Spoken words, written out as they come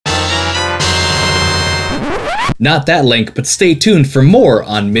Not that link, but stay tuned for more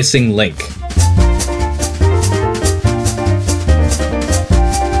on Missing Link.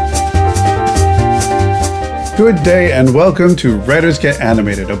 Good day and welcome to Writers Get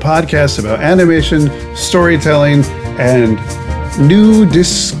Animated, a podcast about animation, storytelling, and new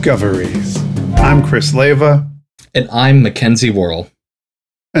discoveries. I'm Chris Leva. And I'm Mackenzie Worrell.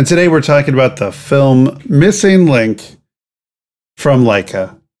 And today we're talking about the film Missing Link from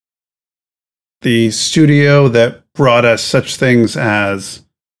Laika, the studio that brought us such things as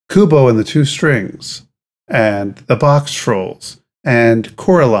Kubo and the Two Strings, and The Box Trolls, and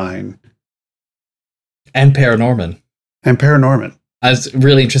Coraline. And Paranorman. I was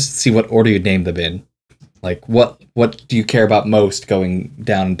really interested to see what order you'd name them in. Like, what do you care about most going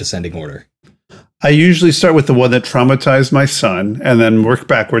down in descending order? I usually start with the one that traumatized my son and then work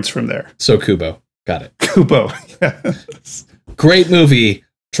backwards from there. So Kubo. Got it. Kubo, yes. Great movie,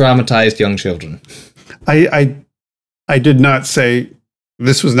 traumatized young children. I did not say,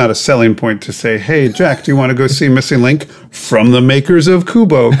 this was not a selling point to say, hey, Jack, do you want to go see Missing Link from the makers of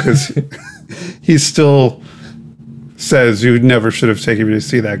Kubo? Because he still says you never should have taken me to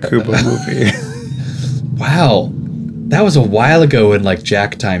see that Kubo movie. Wow. That was a while ago in like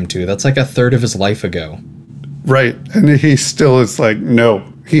Jack time too. That's like a third of his life ago. Right. And he still is like,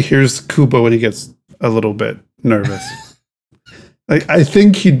 no. He hears Kubo and he gets a little bit nervous. I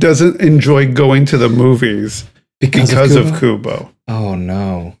think he doesn't enjoy going to the movies because of Kubo. Oh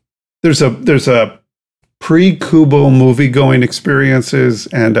no. There's a pre-Kubo movie-going experiences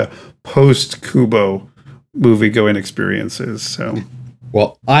and a post-Kubo movie-going experiences. So,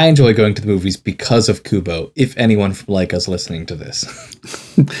 well, I enjoy going to the movies because of Kubo, if anyone from Laika's listening to this.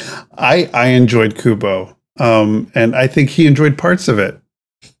 I enjoyed Kubo, and I think he enjoyed parts of it.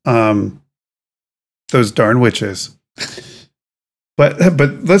 Those darn witches. But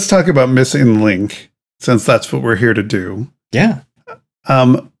let's talk about Missing Link, since that's what we're here to do. Yeah.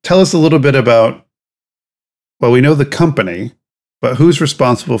 Tell us a little bit about, well, we know the company, but who's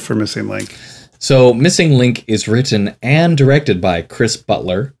responsible for Missing Link? So Missing Link is written and directed by Chris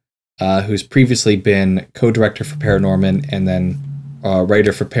Butler, who's previously been co-director for Paranorman and then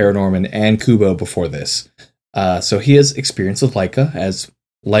writer for Paranorman and Kubo before this. So he has experience with Laika, as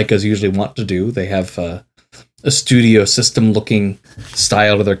Laika's usually want to do. They have a studio system looking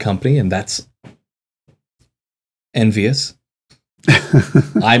style to their company, and that's envious.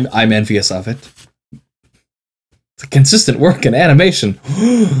 I'm envious of it. It's a consistent work in animation.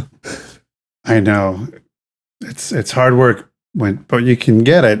 I know. It's hard work, but you can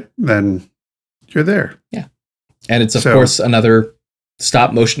get it, then you're there. Yeah. And it's, of course, another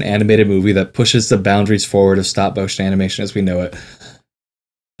stop-motion animated movie that pushes the boundaries forward of stop-motion animation as we know it.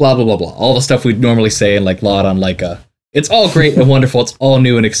 Blah, blah, blah, blah. All the stuff we'd normally say in, like, Laud on Laika. It's all great and wonderful. It's all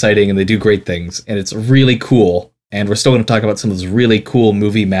new and exciting, and they do great things. And it's really cool. And we're still going to talk about some of those really cool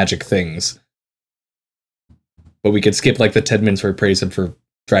movie magic things. But we could skip, like, the 10 minutes where we praise them for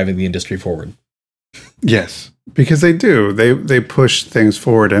driving the industry forward. Yes, because they do. They push things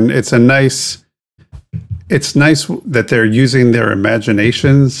forward, and it's nice that they're using their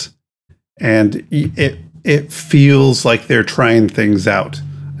imaginations, and it feels like they're trying things out.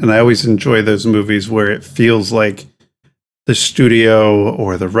 And I always enjoy those movies where it feels like the studio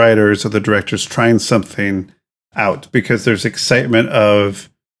or the writers or the directors trying something out, because there's excitement of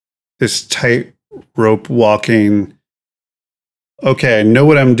this tightrope walking. Okay, I know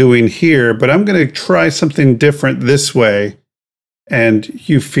what I'm doing here, but I'm going to try something different this way. And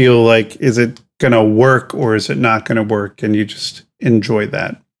you feel like, is it going to work or is it not going to work? And you just enjoy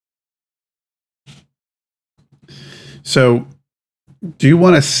that. So, do you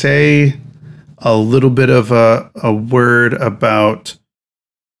want to say a little bit of a word about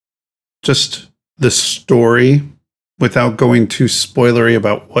just the story without going too spoilery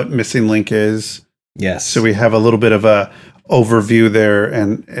about what Missing Link is? Yes. So we have a little bit of a overview there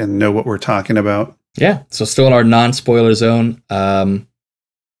and know what we're talking about. Yeah. So still in our non-spoiler zone.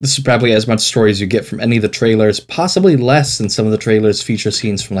 This is probably as much story as you get from any of the trailers, possibly less than some of the trailers feature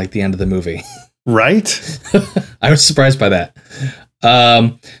scenes from like the end of the movie. Right? I was surprised by that.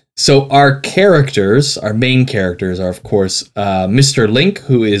 So our main characters are, of course, Mr. Link,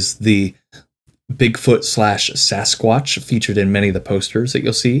 who is the Bigfoot / Sasquatch featured in many of the posters that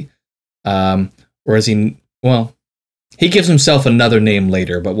you'll see. Or is he, well, he gives himself another name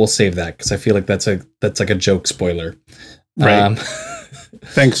later, but we'll save that because I feel like that's like a joke spoiler. Right.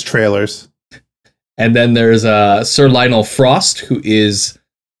 Thanks, trailers. And then there's Sir Lionel Frost, who is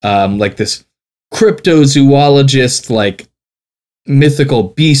like this cryptozoologist, like mythical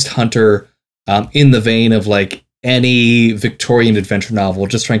beast hunter, in the vein of like any Victorian adventure novel,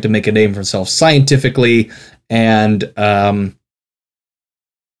 just trying to make a name for himself scientifically and I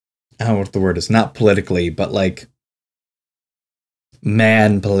don't know what the word is, not politically, but like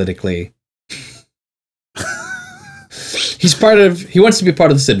man politically. He wants to be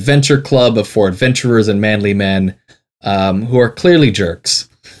part of this adventure club for adventurers and manly men who are clearly jerks.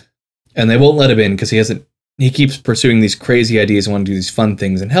 And they won't let him in because he keeps pursuing these crazy ideas and wanting to do these fun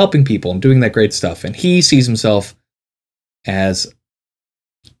things and helping people and doing that great stuff. And he sees himself as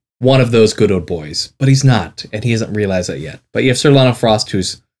one of those good old boys, but he's not, and he hasn't realized that yet. But you have Sir Lionel Frost,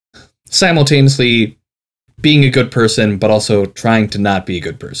 who's simultaneously being a good person, but also trying to not be a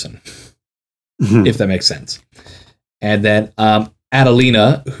good person, if that makes sense. And then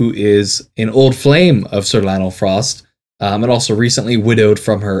Adelina, who is an old flame of Sir Lionel Frost, and also recently widowed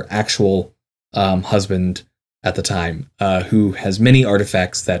from her actual husband at the time, who has many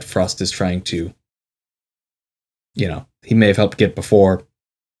artifacts that Frost is trying to, he may have helped get before.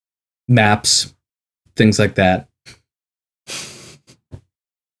 Maps, things like that.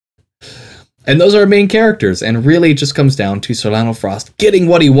 And those are our main characters, and really it just comes down to Sir Lionel Frost getting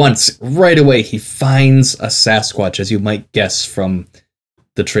what he wants right away. He finds a Sasquatch, as you might guess from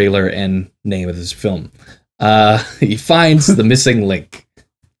the trailer and name of this film. He finds the missing link.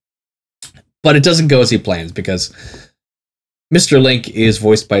 But it doesn't go as he plans, because Mr. Link is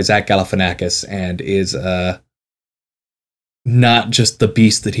voiced by Zach Galifianakis and is not just the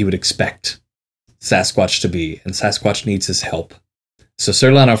beast that he would expect Sasquatch to be, and Sasquatch needs his help. So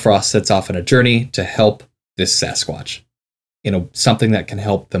Sir Lionel Frost sets off on a journey to help this Sasquatch, something that can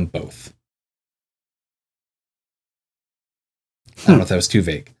help them both. I don't know if that was too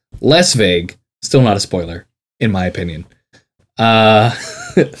vague. Less vague, still not a spoiler, in my opinion.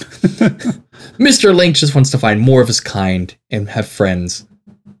 Mr. Link just wants to find more of his kind and have friends.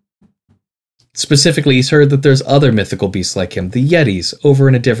 Specifically, he's heard that there's other mythical beasts like him, the Yetis, over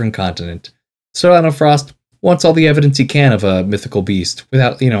in a different continent. Sir Lionel Frost wants all the evidence he can of a mythical beast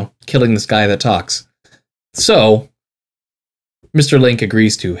without, killing this guy that talks. So, Mr. Link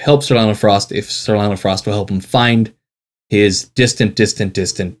agrees to help Sir Lionel Frost if Sir Lionel Frost will help him find his distant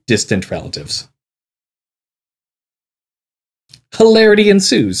relatives. Hilarity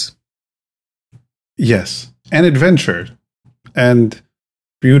ensues. Yes, and adventure. And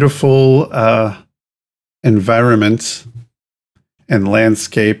beautiful environments and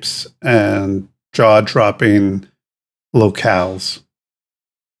landscapes and jaw-dropping locales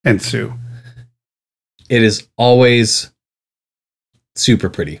ensue. It is always super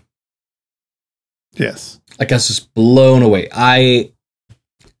pretty. Yes. Like, I was just blown away. I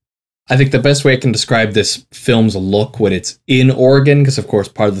think the best way I can describe this film's look when it's in Oregon, because of course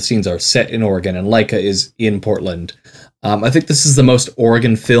part of the scenes are set in Oregon and Laika is in Portland. I think this is the most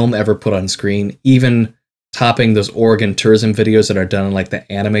Oregon film ever put on screen, even topping those Oregon tourism videos that are done in like the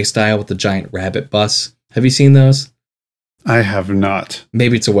anime style with the giant rabbit bus. Have you seen those? I have not.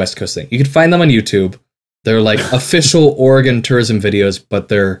 Maybe it's a West Coast thing. You can find them on YouTube. They're like official Oregon tourism videos, but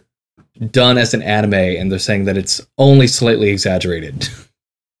they're done as an anime, and they're saying that it's only slightly exaggerated.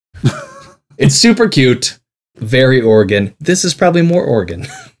 It's super cute, very Oregon. This is probably more Oregon.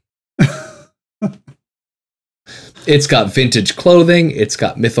 It's got vintage clothing, it's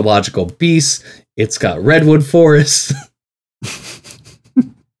got mythological beasts, it's got redwood forests.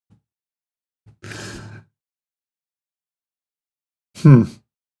 I'm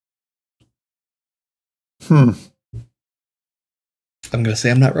going to say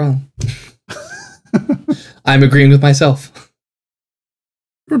I'm not wrong. I'm agreeing with myself.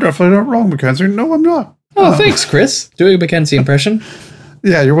 You're definitely not wrong, Mackenzie. No, I'm not. Oh, thanks, Chris. Doing a Mackenzie impression.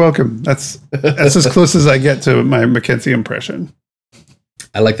 Yeah, you're welcome. That's as close as I get to my Mackenzie impression.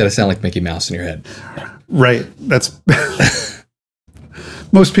 I like that I sound like Mickey Mouse in your head. Right. That's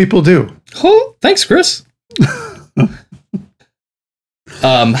most people do. Oh, thanks, Chris.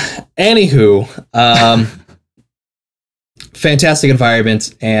 Anywho, fantastic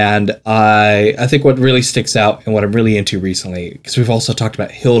environments, and I think what really sticks out and what I'm really into recently, because we've also talked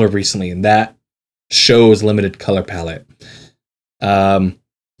about Hilda recently, and that show's limited color palette.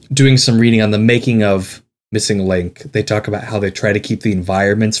 Doing some reading on the making of Missing Link, they talk about how they try to keep the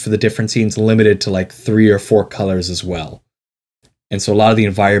environments for the different scenes limited to like 3 or 4 colors as well. And so a lot of the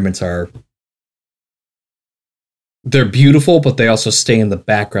environments they're beautiful, but they also stay in the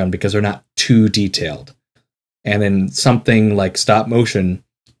background because they're not too detailed. And in something like stop motion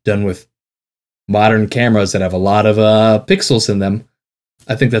done with modern cameras that have a lot of pixels in them,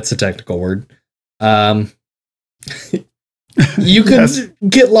 I think that's the technical word. You could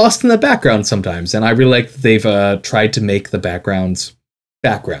get lost in the background sometimes, and I really like that they've tried to make the backgrounds,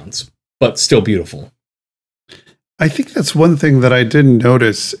 but still beautiful. I think that's one thing that I didn't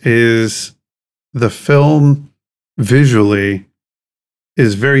notice is the film visually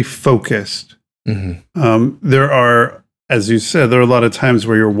is very focused. There are, as you said, there are a lot of times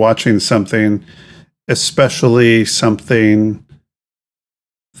where you're watching something, especially something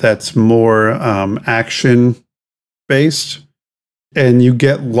that's more action based, and you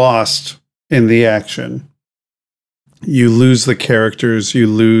get lost in the action. You lose the characters, you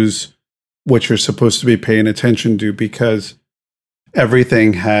lose what you're supposed to be paying attention to because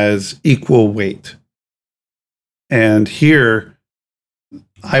everything has equal weight. And here,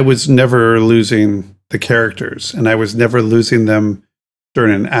 I was never losing the characters, and I was never losing them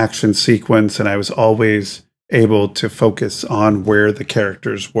during an action sequence, and I was always able to focus on where the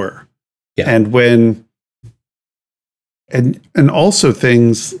characters were. Yeah. And when and also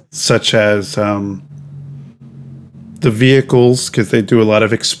things such as the vehicles, because they do a lot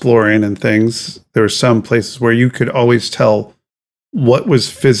of exploring and things. There were some places where you could always tell what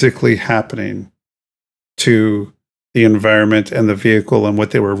was physically happening to the environment and the vehicle and what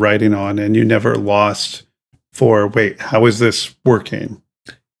they were riding on, and you never lost for, wait, how is this working?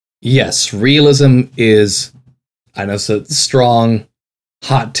 Yes, realism is, I know it's a strong,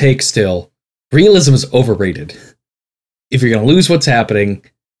 hot take still. Realism is overrated. If you're going to lose what's happening,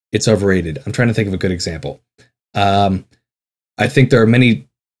 it's overrated. I'm trying to think of a good example. I think there are many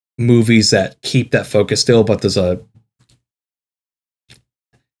movies that keep that focus still, but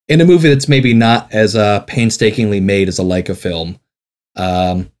in a movie that's maybe not as painstakingly made as a Leica film,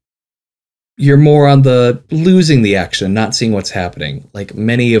 you're more on the losing the action, not seeing what's happening. Like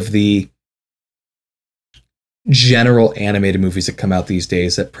many of the general animated movies that come out these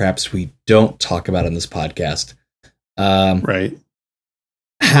days that perhaps we don't talk about on this podcast, right,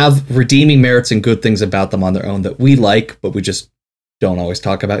 have redeeming merits and good things about them on their own that we like, but we just don't always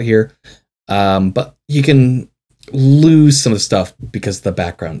talk about here. But you can lose some of the stuff because the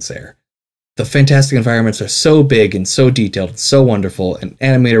background's there. The fantastic environments are so big and so detailed and so wonderful, and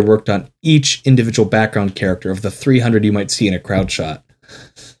animator worked on each individual background character of the 300 you might see in a crowd shot.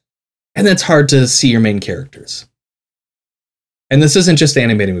 And that's hard to see your main characters. And this isn't just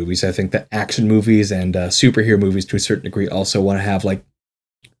animated movies. I think that action movies and superhero movies to a certain degree also want to have like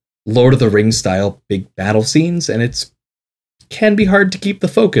Lord of the Rings style big battle scenes, and it's can be hard to keep the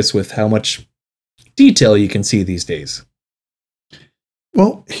focus with how much detail you can see these days.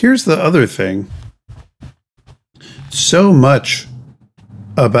 Well, here's the other thing. So much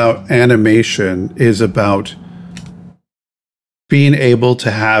about animation is about being able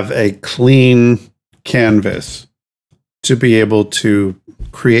to have a clean canvas to be able to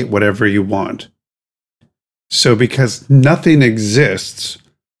create whatever you want. So because nothing exists,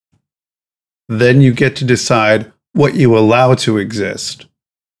 then you get to decide what you allow to exist.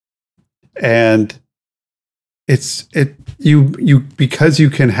 And you because you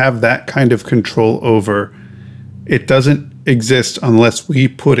can have that kind of control over, it doesn't exist unless we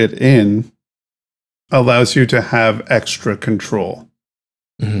put it in, allows you to have extra control.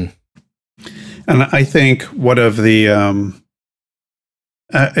 Mm-hmm. And I think one of the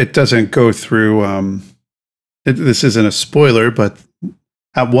it doesn't go through this isn't a spoiler, but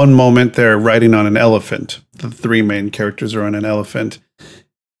at one moment they're riding on an elephant. The three main characters are on an elephant,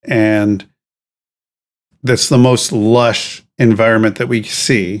 and that's the most lush environment that we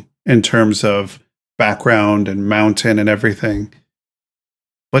see in terms of background and mountain and everything.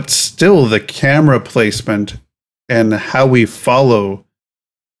 But still, the camera placement and how we follow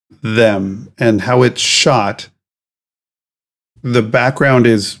them and how it's shot, the background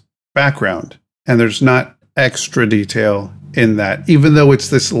is background, and there's not extra detail in that. Even though it's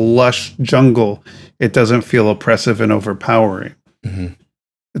this lush jungle, it doesn't feel oppressive and overpowering. Mm-hmm.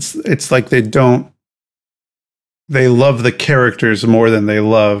 It's like they love the characters more than they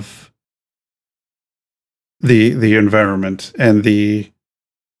love the environment, and they're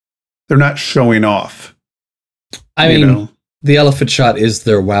not showing off. I mean, the elephant shot is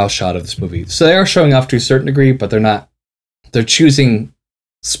their wow shot of this movie. So they are showing off to a certain degree, but they're choosing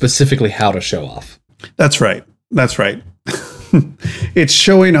specifically how to show off. That's right. It's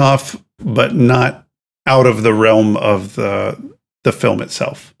showing off, but not out of the realm of the film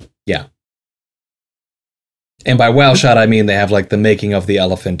itself. Yeah. And by wow shot, I mean they have like the making of the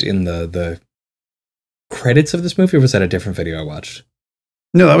elephant in the credits of this movie, or was that a different video I watched?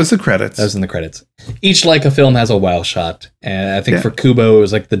 No, that was the credits. That was in the credits. Each Leica film has a wow shot. And I think for Kubo, it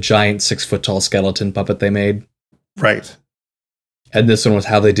was like the giant 6-foot-tall skeleton puppet they made. Right. And this one was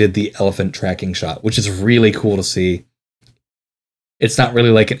how they did the elephant tracking shot, which is really cool to see. It's not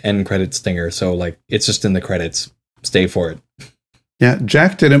really like an end credit stinger, so like it's just in the credits. Stay for it. Yeah,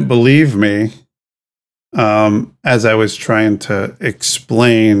 Jack didn't believe me as I was trying to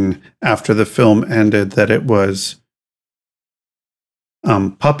explain after the film ended that it was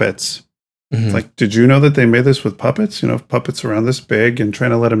puppets. Mhm. Like, did you know that they made this with puppets? Puppets around this big, and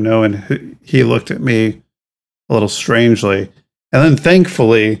trying to let him know. And he looked at me a little strangely. And then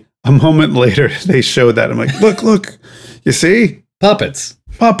thankfully, a moment later, they showed that. I'm like, look, you see? Puppets.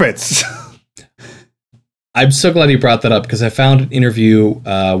 I'm so glad you brought that up because I found an interview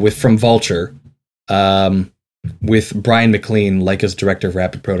from Vulture with Brian McLean, Leica's director of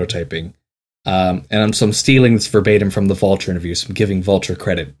rapid prototyping. And I'm stealing this verbatim from the Vulture interview, so I'm giving Vulture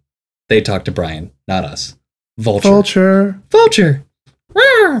credit. They talked to Brian, not us. Vulture.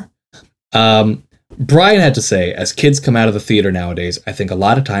 Brian had to say, as kids come out of the theater nowadays, I think a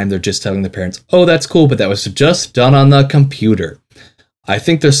lot of time they're just telling the parents, oh, that's cool, but that was just done on the computer. I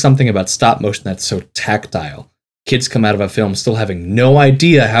think there's something about stop motion that's so tactile. Kids come out of a film still having no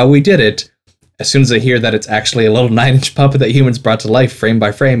idea how we did it. As soon as they hear that it's actually a little 9-inch puppet that humans brought to life frame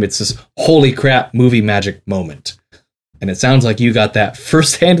by frame, it's this holy crap movie magic moment. And it sounds like you got that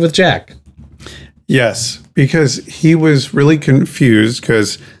firsthand with Jack. Yes, because he was really confused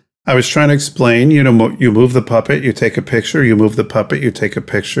because I was trying to explain, you move the puppet, you take a picture, you move the puppet, you take a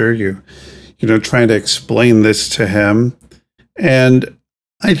picture, trying to explain this to him. And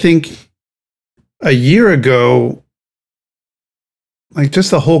I think a year ago, like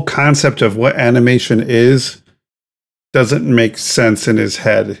just the whole concept of what animation is doesn't make sense in his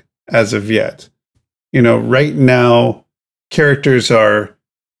head as of yet. Right now, characters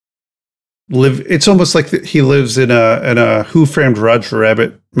it's almost like he lives in a Who Framed Roger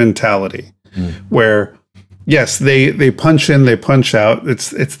Rabbit mentality, where yes, they punch in, they punch out.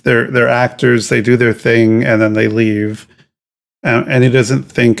 They're actors, they do their thing, and then they leave. And he doesn't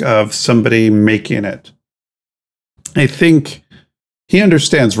think of somebody making it. I think he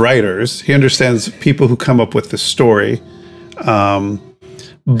understands writers. He understands people who come up with the story. But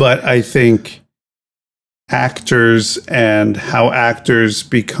I think actors and how actors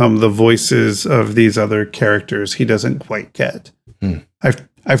become the voices of these other characters, he doesn't quite get.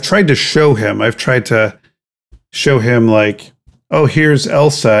 I've tried to show him. Like, oh, here's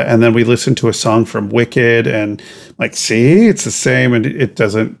Elsa, and then we listen to a song from Wicked, and like, see, it's the same, and it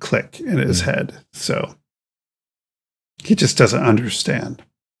doesn't click in his head. So he just doesn't understand.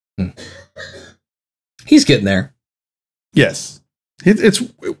 He's getting there. Yes,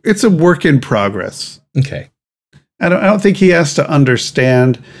 it's a work in progress. Okay. I don't think he has to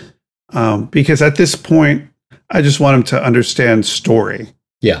understand, because at this point, I just want him to understand story.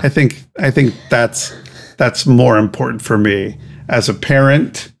 Yeah, I think that's more important for me as a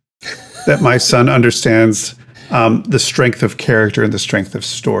parent, that my son understands the strength of character and the strength of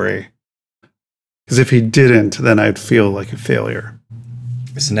story. Because if he didn't, then I'd feel like a failure.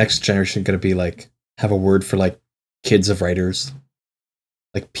 Is the next generation going to be like have a word for like kids of writers,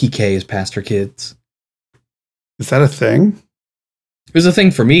 like PK is pastor kids? Is that a thing? It was a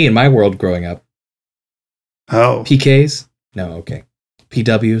thing for me in my world growing up. Oh, PKs? No, okay.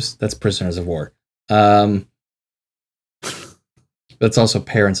 PWs? That's prisoners of war. That's also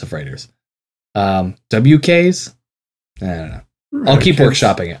parents of writers. WKs? I don't know. I'll keep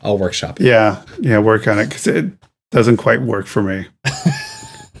workshopping it. I'll workshop it. Yeah, work on it because it doesn't quite work for me.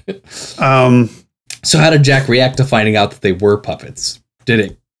 So how did Jack react to finding out that they were puppets? Did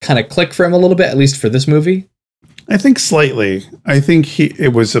it kind of click for him a little bit, at least for this movie? I think slightly. I think it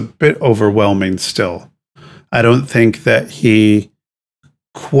was a bit overwhelming still. I don't think that he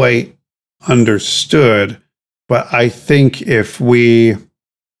quite understood, but I think if we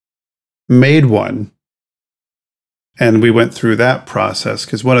made one and we went through that process,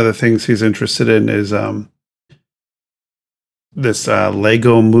 because one of the things he's interested in is this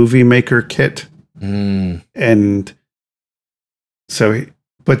Lego Movie Maker kit. And so,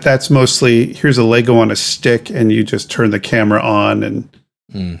 but that's mostly, here's a Lego on a stick and you just turn the camera on and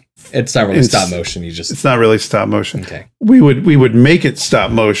it's not really stop motion. It's not really stop motion. Okay. We would make it stop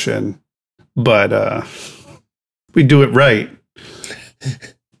motion, but we do it right.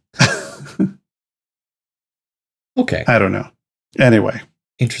 Okay. I don't know. Anyway.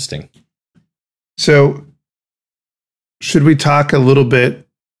 Interesting. So should we talk a little bit?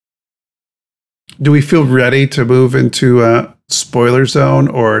 Do we feel ready to move into a spoiler zone,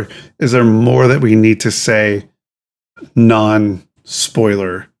 or is there more that we need to say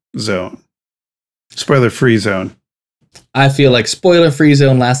non-spoiler zone? Spoiler-free zone. I feel like spoiler-free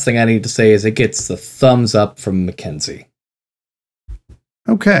zone, last thing I need to say is it gets the thumbs up from Mackenzie.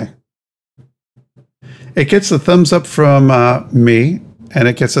 Okay. It gets a thumbs up from me, and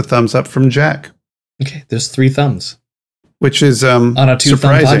it gets a thumbs up from Jack. Okay, there's 3 thumbs. Which is on a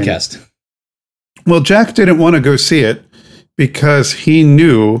 2-thumb podcast. Well, Jack didn't want to go see it because he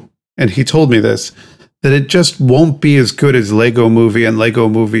knew, and he told me this, that it just won't be as good as Lego Movie and Lego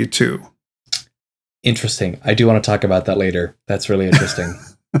Movie 2. Interesting. I do want to talk about that later. That's really interesting.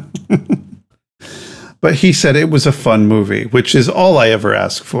 But he said it was a fun movie, which is all I ever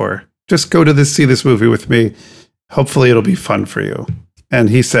ask for. Just go to see this movie with me. Hopefully it'll be fun for you. And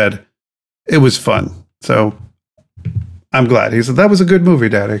he said it was fun. So I'm glad. He said, that was a good movie,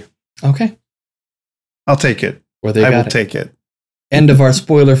 Daddy. Okay. I'll take it. Well, I will take it. End of our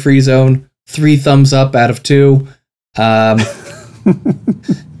spoiler-free zone. 3 thumbs up out of 2.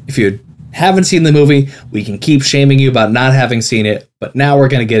 If you haven't seen the movie, we can keep shaming you about not having seen it, but now we're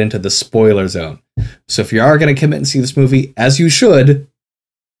going to get into the spoiler zone. So if you are going to commit and see this movie, as you should,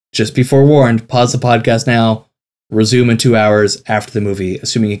 just be forewarned, pause the podcast now, resume in 2 hours after the movie,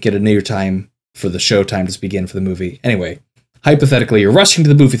 assuming you get a near time for the show time to begin for the movie. Anyway, hypothetically, you're rushing to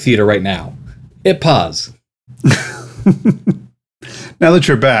the movie theater right now. Hit pause. Now that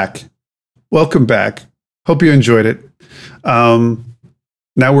you're back, welcome back. Hope you enjoyed it. Now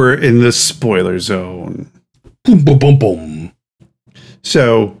we're in the spoiler zone. Boom, boom, boom, boom.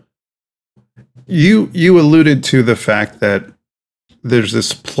 So you alluded to the fact that there's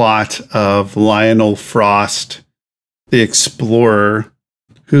this plot of Lionel Frost, the explorer,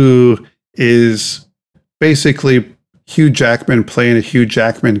 who is basically Hugh Jackman playing a Hugh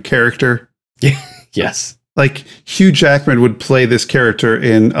Jackman character. Yes. Like Hugh Jackman would play this character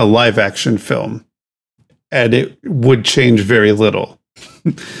in a live action film, and it would change very little.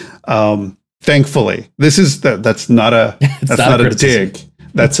 Thankfully, that's not a dig.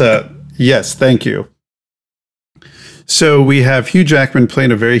 That's a yes. Thank you. So we have Hugh Jackman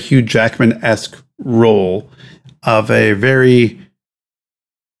playing a very Hugh Jackman-esque role of a very,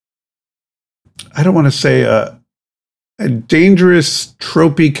 I don't want to say a dangerous,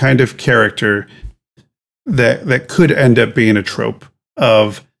 tropey kind of character that could end up being a trope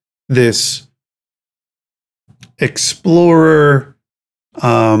of this explorer,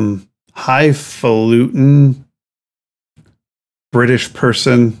 highfalutin British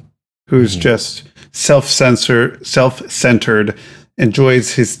person who's just self-centered,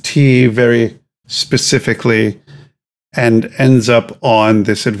 enjoys his tea very specifically, and ends up on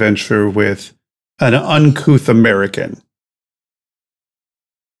this adventure with an uncouth American.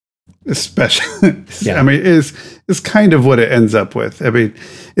 Especially, yeah. I mean, is kind of what it ends up with. I mean,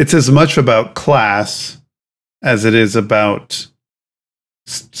 it's as much about class as it is about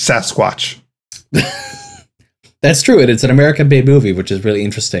Sasquatch. That's true. It's an American-made movie, which is really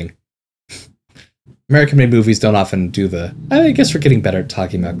interesting. American-made movies don't often do I guess we're getting better at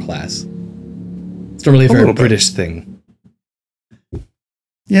talking about class. It's normally a very British thing.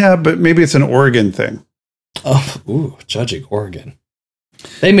 Yeah, but maybe it's an Oregon thing. Oh, ooh, judging Oregon.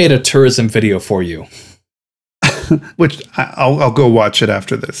 They made a tourism video for you. Which I'll go watch it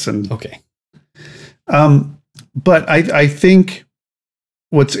after this. And okay. But I think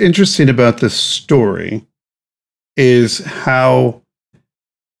what's interesting about this story is how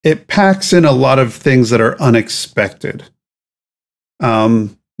it packs in a lot of things that are unexpected.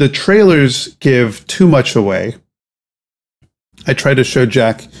 The trailers give too much away. I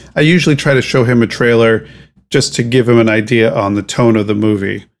usually try to show him a trailer just to give him an idea on the tone of the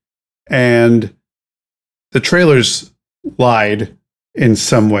movie. And the trailers lied in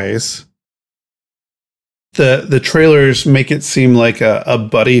some ways. The trailers make it seem like a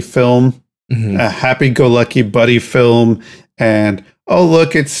buddy film, a happy-go-lucky buddy film, and, oh,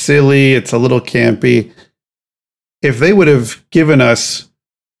 look, it's silly, it's a little campy. If they would have given us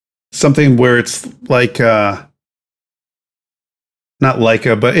something where it's like, not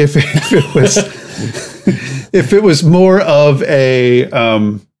Leica, but if it was... if it was more of a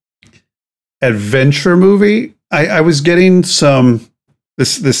adventure movie, I was getting some.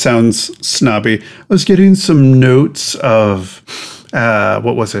 This sounds snobby. I was getting some notes of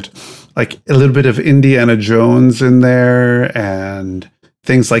what was it? Like a little bit of Indiana Jones in there and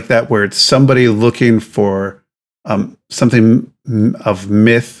things like that, where it's somebody looking for something of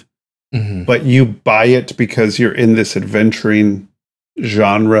myth, but you buy it because you're in this adventuring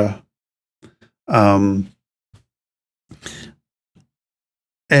genre.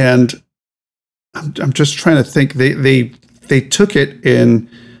 And I'm just trying to think. They took it in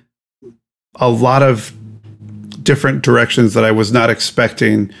a lot of different directions that I was not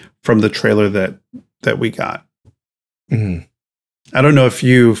expecting from the trailer that we got. I don't know if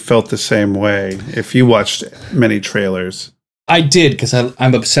you felt the same way. If you watched many trailers, I did, because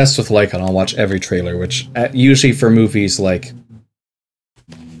I'm obsessed with Leica, and I'll watch every trailer. Which usually for movies like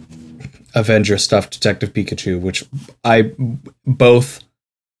Avenger stuff, Detective Pikachu, which I both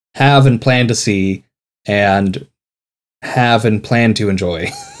have and plan to see and have and plan to enjoy.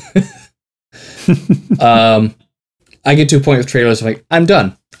 I get to a point with trailers like, I'm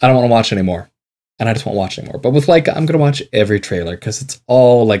done. I don't want to watch anymore. And I just won't watch anymore. But with Laika, I'm going to watch every trailer because it's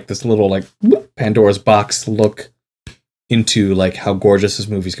all like this little like Pandora's box look into like how gorgeous this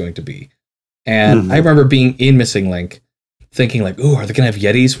movie's going to be. And I remember being in Missing Link thinking like, ooh, are they going to have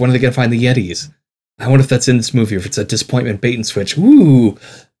Yetis? When are they going to find the Yetis? I wonder if that's in this movie or if it's a disappointment bait and switch. Ooh.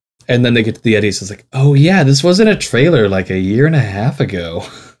 And then they get to the Yetis. It's like, oh yeah, this wasn't a trailer like a year and a half ago.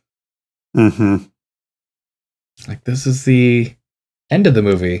 Like, this is the end of the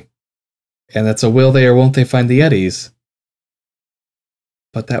movie. And that's a will they or won't they find the Yetis.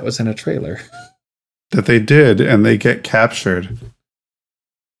 But that was in a trailer. That they did, and they get captured.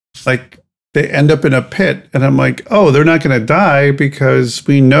 Like, they end up in a pit, and I'm like, oh, they're not going to die because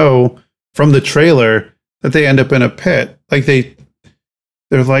we know from the trailer that they end up in a pit. Like,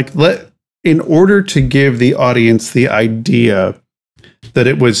 they're like, in order to give the audience the idea that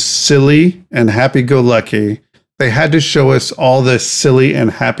it was silly and happy-go-lucky, they had to show us all the silly and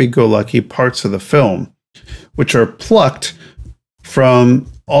happy-go-lucky parts of the film, which are plucked from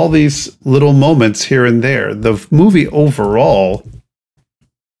all these little moments here and there. The movie overall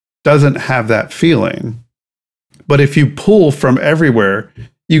doesn't have that feeling. But if you pull from everywhere,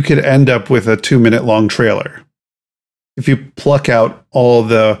 you could end up with a 2-minute long trailer. If you pluck out all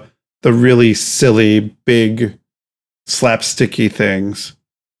the really silly, big, slapsticky things,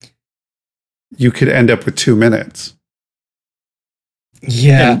 you could end up with 2 minutes.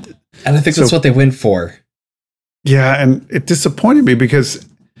 Yeah. And I think that's what they went for. Yeah, and it disappointed me because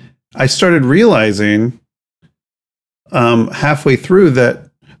I started realizing halfway through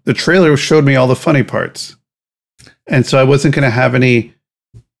that the trailer showed me all the funny parts. And so I wasn't going to have any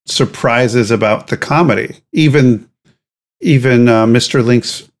surprises about the comedy. Even Mr.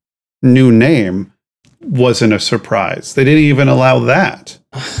 Link's new name wasn't a surprise. They didn't even allow that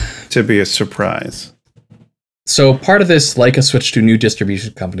to be a surprise. So part of this, Laika switched to a new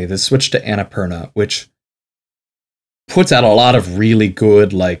distribution company. They switched to Annapurna, which puts out a lot of really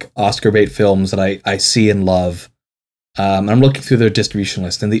good, like, Oscar bait films that I see and love. I'm looking through their distribution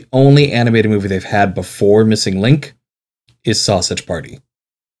list, and the only animated movie they've had before Missing Link is Sausage Party.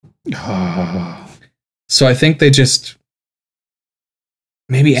 So I think they just...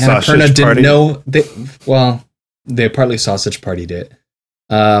 Maybe Annapurna didn't know... They partly Sausage Partied it.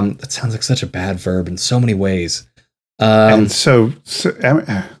 That sounds like such a bad verb in so many ways. And so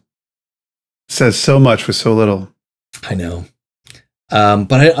says so much with so little. I know.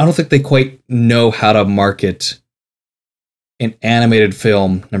 But I don't think they quite know how to market an animated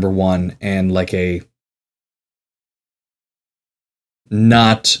film, number one, and like a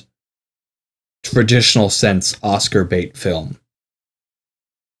not traditional sense Oscar bait film.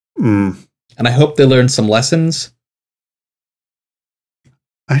 And I hope they learn some lessons.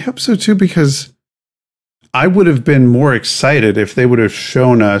 I hope so too, because I would have been more excited if they would have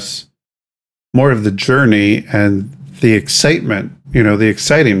shown us more of the journey and the excitement, the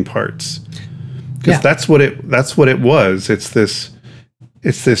exciting parts. Because that's what it was. It's this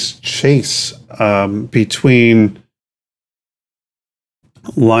chase between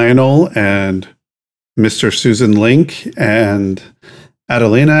Lionel and Mr. Susan Link and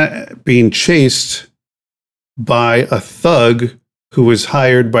Adelina being chased by a thug who was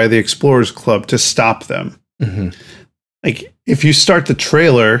hired by the Explorers Club to stop them. Like, if you start the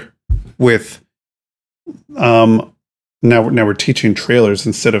trailer with now we're teaching trailers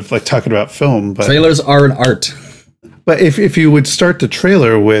instead of like talking about film, but trailers are an art. But if you would start the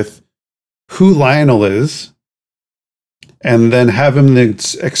trailer with who Lionel is and then have him in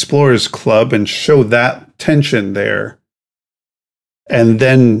the Explorers Club and show that tension there, and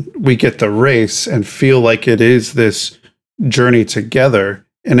then we get the race and feel like it is this journey together,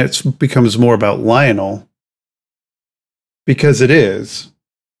 and it becomes more about Lionel, because it is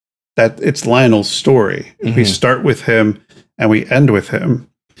that it's Lionel's story. We start with him and we end with him,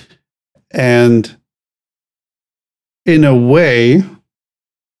 and in a way,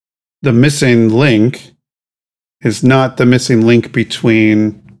 the missing link is not the missing link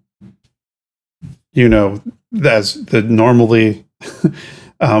between, as the normally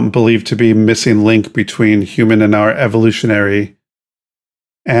believed to be missing link between human and our evolutionary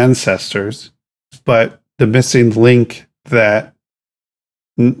ancestors, but the missing link that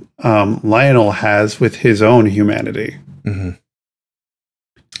Lionel has with his own humanity.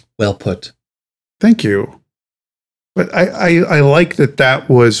 Well put. Thank you. But I like that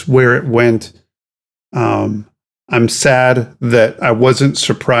was where it went. I'm sad that I wasn't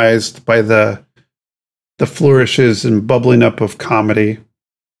surprised by the flourishes and bubbling up of comedy.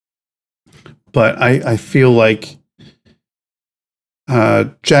 but I feel like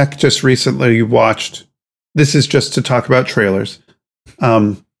Jack just recently watched. This is just to talk about trailers.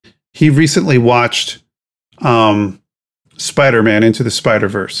 He recently watched Spider-Man Into the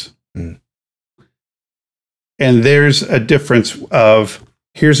Spider-Verse. Mm. And there's a difference of,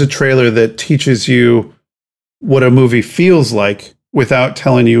 here's a trailer that teaches you what a movie feels like without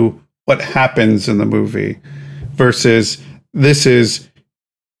telling you what happens in the movie, versus this is,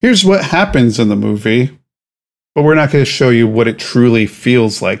 here's what happens in the movie, but we're not going to show you what it truly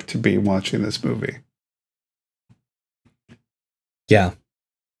feels like to be watching this movie. Yeah.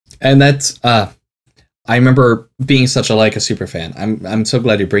 And that's, I remember being such a super fan. I'm so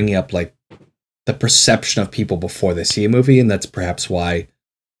glad you're bringing up like the perception of people before they see a movie. And that's perhaps why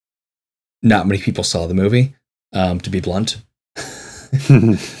not many people saw the movie, to be blunt.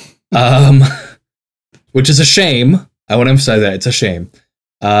 Which is a shame. I want to emphasize that it's a shame.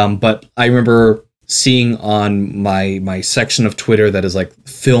 But I remember seeing on my section of Twitter that is like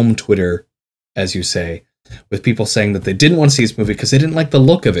film Twitter, as you say, with people saying that they didn't want to see this movie because they didn't like the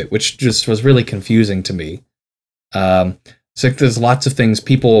look of it, which just was really confusing to me. So there's lots of things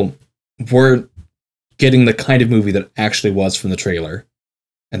people weren't getting the kind of movie that actually was from the trailer.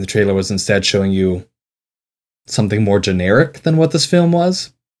 And the trailer was instead showing you something more generic than what this film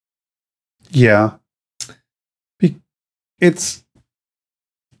was. Yeah. It's...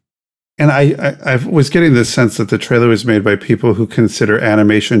 And I was getting the sense that the trailer was made by people who consider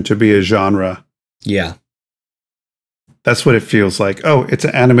animation to be a genre. Yeah. That's what it feels like. Oh, it's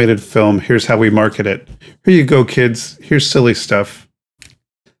an animated film. Here's how we market it. Here you go, kids. Here's silly stuff.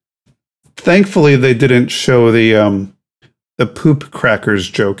 Thankfully, they didn't show the poop crackers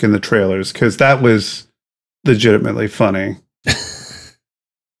joke in the trailers, because that was legitimately funny.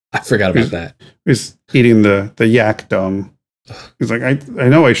 I forgot about that. He's eating the yak dung. He's like, I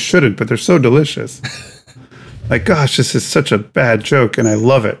know I shouldn't, but they're so delicious. Like, gosh, this is such a bad joke, and I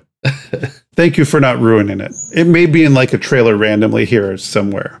love it. Thank you for not ruining it. It may be in like a trailer randomly here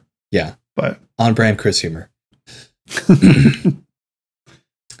somewhere. Yeah. But on brand Chris humor.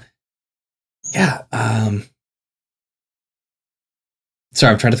 Yeah.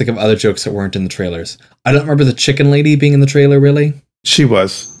 Sorry, I'm trying to think of other jokes that weren't in the trailers. I don't remember the chicken lady being in the trailer, really. She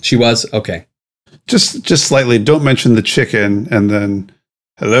was. She was? Okay. Just slightly. Don't mention the chicken, and then,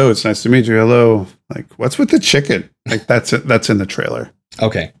 hello, it's nice to meet you. Hello. Like, what's with the chicken? Like, that's it. That's in the trailer.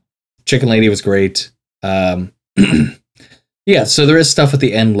 Okay. Chicken lady was great. Yeah, so there is stuff at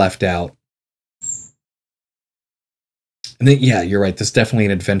the end left out. And then, yeah, you're right. This is definitely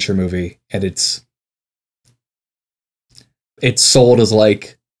an adventure movie, and it's sold as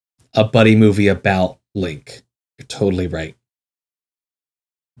like a buddy movie about Link. You're totally right.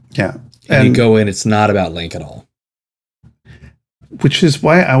 Yeah. And you go in, it's not about Link at all. Which is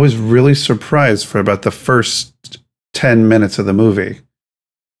why I was really surprised for about the first 10 minutes of the movie.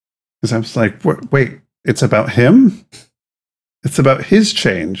 Because I was like, wait, it's about him? It's about his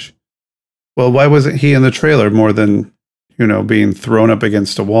change. Well, why wasn't he in the trailer more than, being thrown up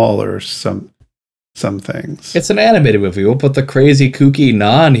against a wall or some things? It's an animated movie. We'll put the crazy, kooky,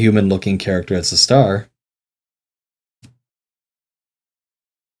 non-human looking character as the star.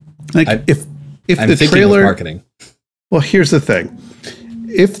 Like, if I'm the trailer marketing. Well, here's the thing.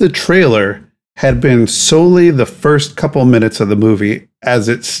 If the trailer had been solely the first couple minutes of the movie as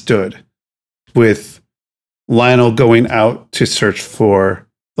it stood, with Lionel going out to search for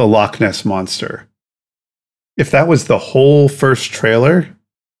the Loch Ness Monster, if that was the whole first trailer,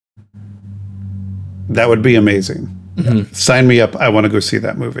 that would be amazing. Mm-hmm. Sign me up. I want to go see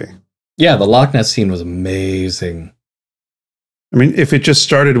that movie. Yeah, the Loch Ness scene was amazing. I mean, if it just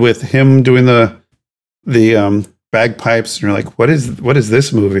started with him doing the bagpipes, and you're like, what is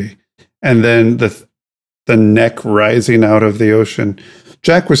this movie? And then the neck rising out of the ocean.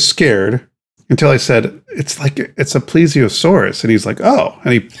 Jack was scared until I said, it's a plesiosaurus. And he's like, oh.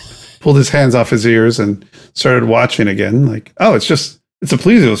 And he pulled his hands off his ears and started watching again. Like, oh, it's a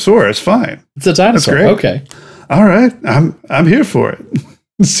plesiosaurus. Fine. It's a dinosaur. That's great. Okay. All right. I'm here for it.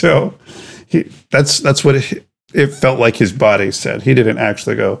 So that's what it felt like his body said. He didn't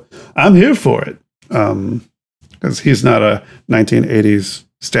actually go, I'm here for it. Because he's not a 1980s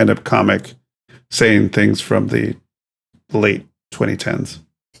stand-up comic saying things from the late 2010s.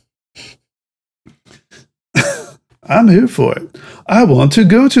 I'm here for it. I want to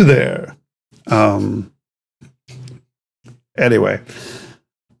go to there. Anyway,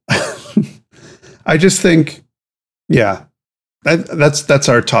 I just think, yeah, that's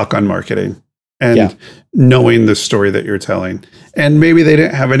our talk on marketing and knowing the story that you're telling. And maybe they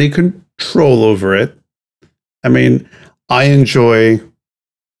didn't have any control over it. I mean, I enjoy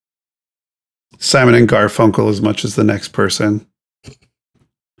Simon and Garfunkel as much as the next person.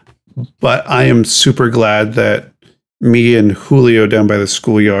 But I am super glad that me and Julio down by the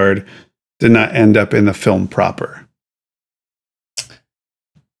schoolyard did not end up in the film proper.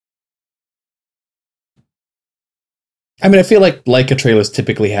 I mean, I feel like Leica trailers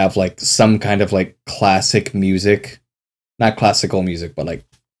typically have like some kind of like classic music, not classical music, but like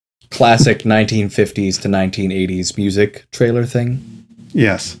classic 1950s to 1980s music trailer thing.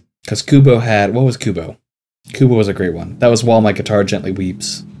 Yes. Because Kubo had, what was Kubo? Kubo was a great one. That was While My Guitar Gently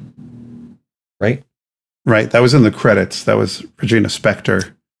Weeps. Right? Right. That was in the credits. That was Regina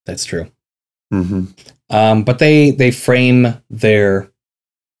Spektor. That's true. Mm-hmm. But they frame their,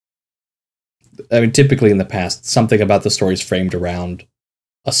 I mean, typically in the past, something about the story is framed around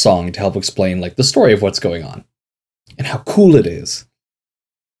a song to help explain like the story of what's going on and how cool it is.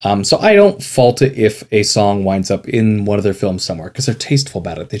 So I don't fault it if a song winds up in one of their films somewhere because they're tasteful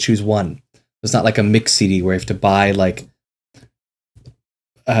about it. They choose one. It's not like a mix CD where you have to buy like.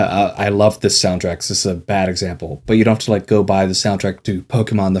 I love this soundtrack. This is a bad example, but you don't have to like go buy the soundtrack to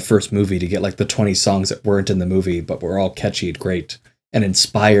Pokemon the first movie to get like the 20 songs that weren't in the movie but were all catchy and great and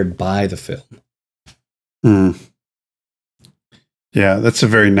inspired by the film. Yeah, that's a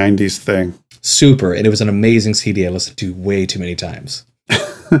very 90s thing. Super, and it was an amazing CD I listened to way too many times.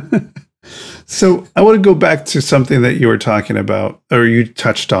 So I want to go back to something that you were talking about, or you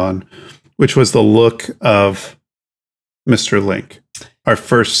touched on, which was the look of Mr. Link, our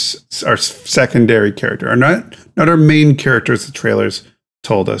secondary character, or not our main character as the trailers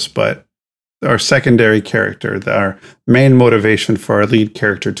told us, but our secondary character, our main motivation for our lead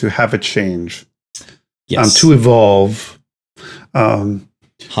character to have a change, to evolve.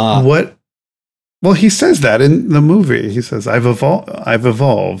 What? Well, he says that in the movie. He says, I've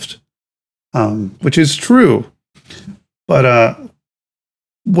evolved, which is true. But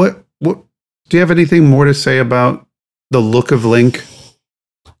what do you have anything more to say about the look of Link?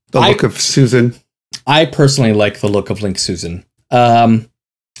 The look of Susan? I personally like the look of Link Susan. And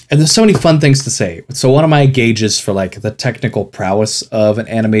there's so many fun things to say. So one of my gauges for like the technical prowess of an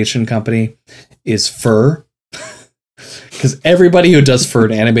animation company is fur. Because everybody who does fur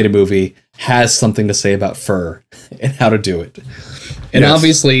in an animated movie has something to say about fur and how to do it. And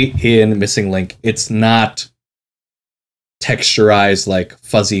obviously in Missing Link, it's not texturized like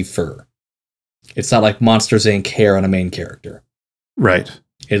fuzzy fur. It's not like Monsters, Inc. hair on a main character. Right.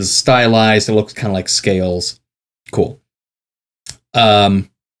 It's stylized. It looks kind of like scales. Cool. I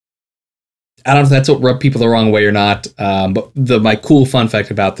don't know if that's what rubbed people the wrong way or not. But my cool fun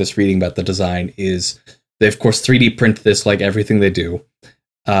fact about this, reading about the design, is they, of course, 3D print this like everything they do.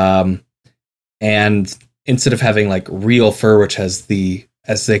 And instead of having like real fur, which has the,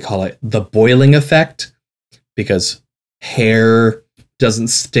 as they call it, the boiling effect, because hair doesn't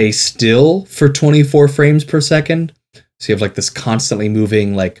stay still for 24 frames per second. So you have like this constantly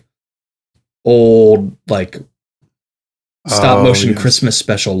moving, like old, like stop motion Christmas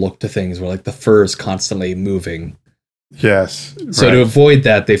special look to things where like the fur is constantly moving. Yes. So to avoid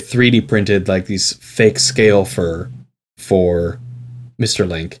that, they've 3D printed like these fake scale fur for Mr.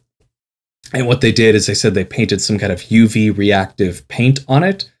 Link. And what they did is they said they painted some kind of UV reactive paint on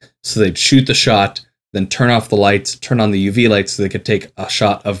it. So they'd shoot the shot, then turn off the lights, turn on the UV lights so they could take a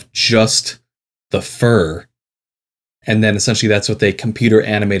shot of just the fur. And then essentially that's what they computer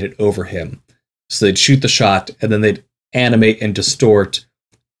animated over him. So they'd shoot the shot and then they'd animate and distort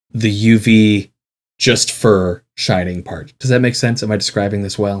the UV just fur shining part. Does that make sense? Am I describing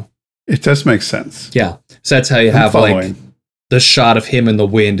this well? It does make sense. Yeah. So that's how you have like the shot of him in the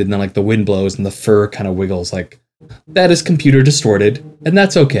wind, and then like the wind blows and the fur kind of wiggles. Like that is computer distorted, and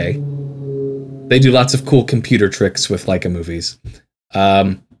that's okay. They do lots of cool computer tricks with Leica movies.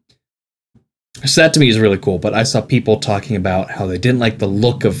 So that to me is really cool, but I saw people talking about how they didn't like the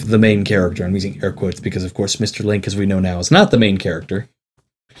look of the main character. I'm using air quotes because, of course, Mr. Link, as we know now, is not the main character.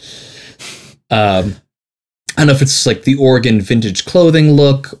 I don't know if it's like the Oregon vintage clothing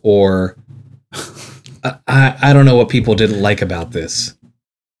look, or I don't know what people didn't like about this.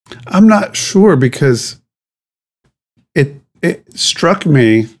 I'm not sure, because it struck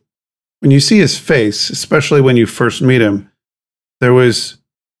me when you see his face, especially when you first meet him, there was...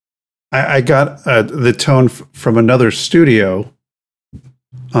 I got the tone from another studio,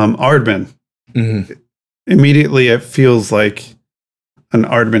 Aardman. Mm-hmm. Immediately, it feels like an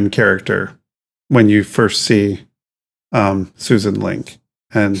Aardman character when you first see Susan Link,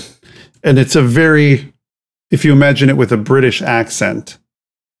 and it's a very, if you imagine it with a British accent,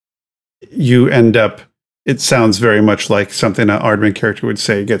 you end up. It sounds very much like something an Aardman character would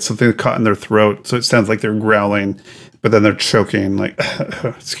say. Get something caught in their throat, so it sounds like they're growling. but then they're choking, like,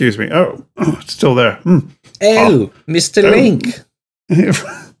 excuse me. Oh, it's still there. Oh, Mr. Link.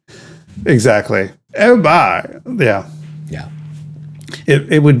 Exactly. Oh, bye. Yeah. Yeah.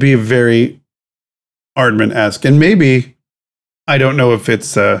 It would be very Aardman-esque. And maybe, I don't know if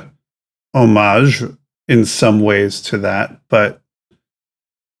it's a homage in some ways to that, but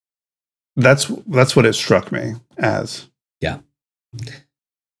that's what it struck me as. Yeah.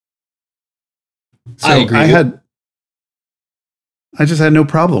 So I agree. I just had no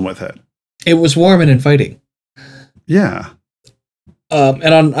problem with it. It was warm and inviting. Yeah. And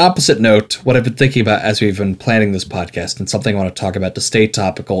on an opposite note, what I've been thinking about as we've been planning this podcast, and something I want to talk about to stay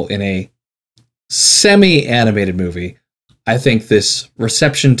topical in a semi-animated movie, I think this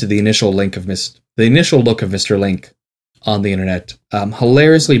reception to the initial look of Mr. Link on the internet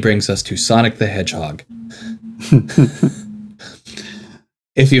hilariously brings us to Sonic the Hedgehog.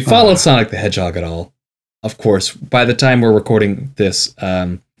 If you followed Sonic the Hedgehog at all, of course, by the time we're recording this,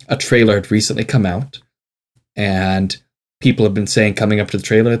 a trailer had recently come out, and people have been saying coming up to the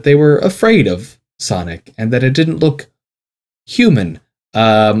trailer that they were afraid of Sonic and that it didn't look human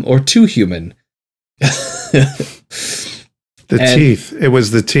or too human. Teeth. It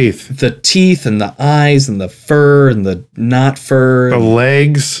was the teeth. The teeth and the eyes and the fur and the not fur. The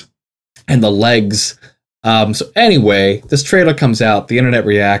legs. And the legs. So anyway, this trailer comes out. The internet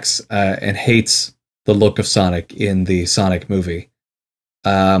reacts and hates the look of Sonic in the Sonic movie.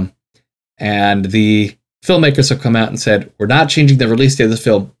 And the filmmakers have come out and said, we're not changing the release date of this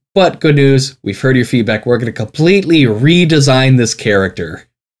film, but good news, we've heard your feedback. We're going to completely redesign this character.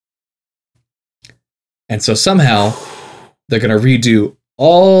 And so somehow they're going to redo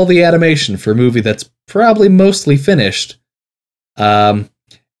all the animation for a movie that's probably mostly finished. And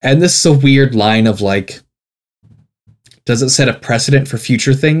this is a weird line of like, does it set a precedent for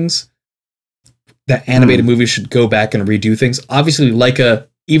future things? That animated movies should go back and redo things. Obviously, Laika,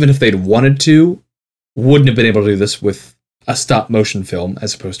 even if they'd wanted to, wouldn't have been able to do this with a stop motion film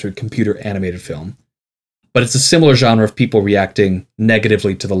as opposed to a computer animated film. But it's a similar genre of people reacting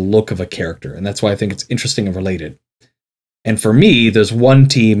negatively to the look of a character. And that's why I think it's interesting and related. And for me, there's one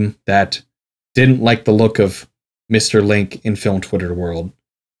team that didn't like the look of Mr. Link in film Twitter world.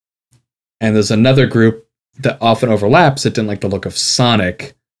 And there's another group that often overlaps that didn't like the look of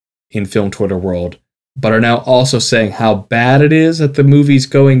Sonic in film Twitter world, but are now also saying how bad it is that the movie's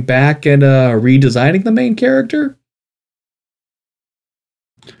going back and redesigning the main character.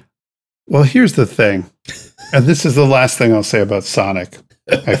 Well, here's the thing, and this is the last thing I'll say about Sonic,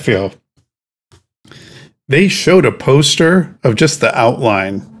 I feel. They showed a poster of just the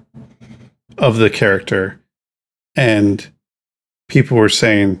outline of the character, and people were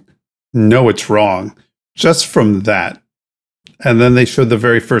saying, no, it's wrong, just from that. And then they showed the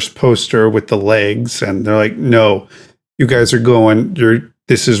very first poster with the legs, and they're like, no, you guys are going,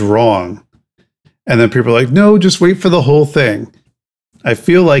 this is wrong. And then people are like, no, just wait for the whole thing. I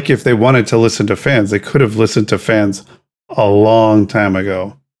feel like if they wanted to listen to fans, they could have listened to fans a long time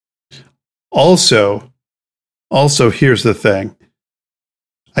ago. Also, here's the thing.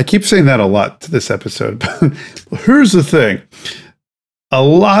 I keep saying that a lot to this episode, but here's the thing. A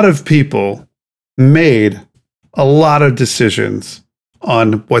lot of people made a lot of decisions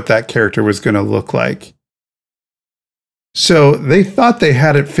on what that character was going to look like. So they thought they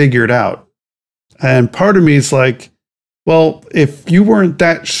had it figured out. And part of me is like, well, if you weren't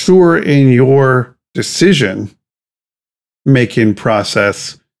that sure in your decision making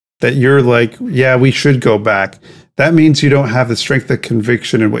process that you're like, yeah, we should go back, that means you don't have the strength of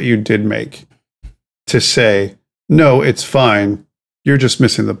conviction in what you did make to say, no, it's fine. You're just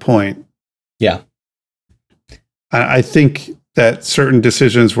missing the point. Yeah. I think that certain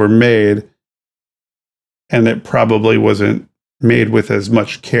decisions were made, and it probably wasn't made with as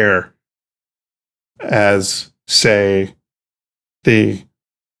much care as, say, the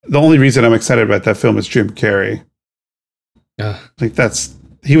only reason I'm excited about that film is Jim Carrey. Like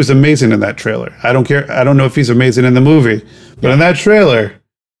he was amazing in that trailer. I don't care. I don't know if he's amazing in the movie, but in that trailer,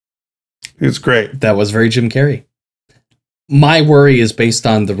 he was great. That was very Jim Carrey. My worry is based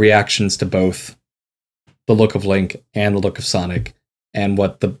on the reactions to both the look of Link and the look of Sonic, and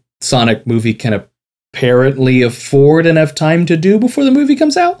what the Sonic movie can apparently afford and have time to do before the movie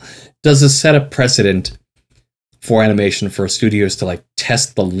comes out. Does this set a precedent for animation for studios to like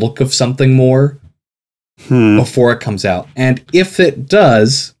test the look of something more before it comes out? And if it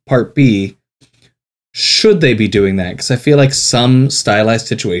does, part B, should they be doing that? Because I feel like some stylized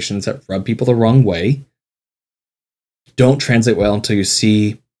situations that rub people the wrong way don't translate well until you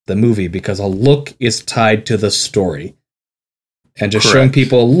see the movie, because a look is tied to the story. And just showing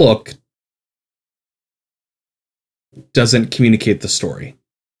people a look doesn't communicate the story.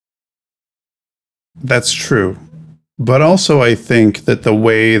 That's true. But also, I think that the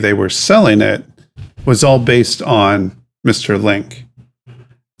way they were selling it was all based on Mr. Link.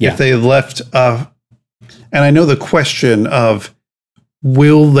 Yeah. If they left, and I know the question of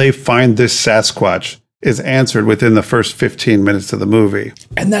will they find this Sasquatch is answered within the first 15 minutes of the movie.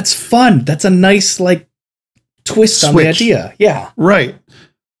 And that's fun. That's a nice, like, twist on the idea. Yeah. Right.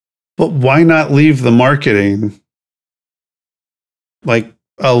 But why not leave the marketing like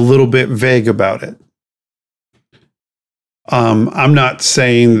a little bit vague about it? I'm not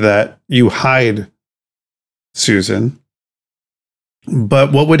saying that you hide Susan,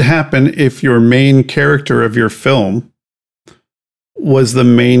 but what would happen if your main character of your film was the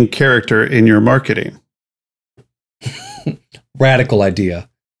main character in your marketing? Radical idea.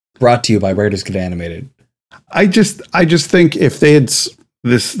 Brought to you by Raiders Get Animated. I just think if they had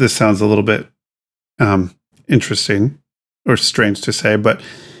this sounds a little bit interesting or strange to say, but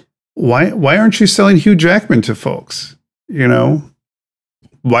why aren't you selling Hugh Jackman to folks? You know,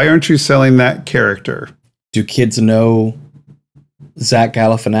 why aren't you selling that character? Do kids know Zach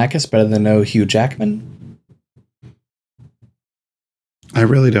Galifianakis better than know Hugh Jackman? I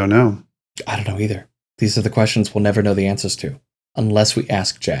really don't know. I don't know either. These are the questions we'll never know the answers to unless we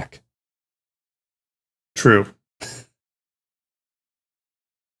ask Jack. True.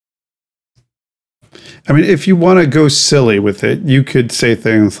 I mean, if you want to go silly with it, you could say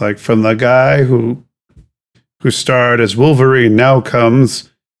things like, from the guy who starred as Wolverine now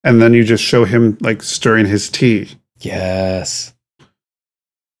comes, and then you just show him like stirring his tea. Yes.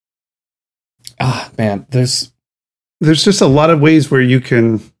 Ah, man, there's just a lot of ways where you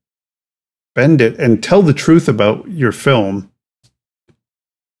can bend it and tell the truth about your film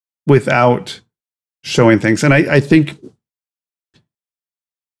without showing things. And I think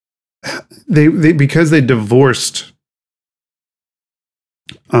they because they divorced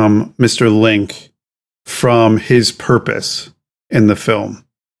Mr. Link from his purpose in the film.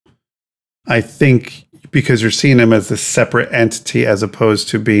 I think because you're seeing him as a separate entity as opposed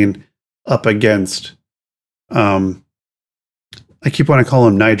to being up against I keep wanting to call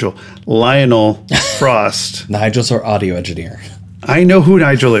him Lionel Frost. Nigel's our audio engineer. I know who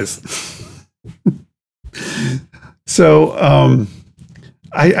Nigel is. So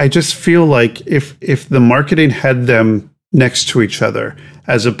I just feel like if the marketing had them next to each other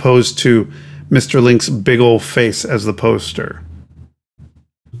as opposed to Mr. Link's big old face as the poster,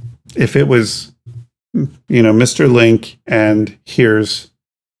 if it was, Mr. Link and here's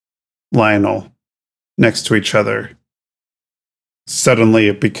Lionel next to each other, suddenly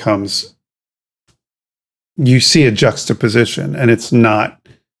it becomes, you see a juxtaposition and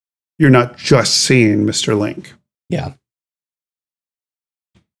you're not just seeing Mr. Link. Yeah.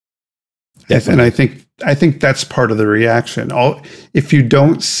 Definitely. And I think that's part of the reaction. If you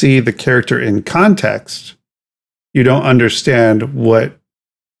don't see the character in context, you don't understand what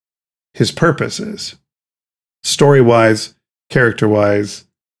his purpose is. Story-wise, character-wise,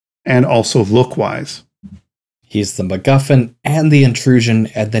 and also look-wise. He's the MacGuffin and the intrusion,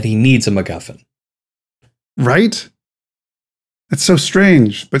 and that he needs a MacGuffin. Right? It's so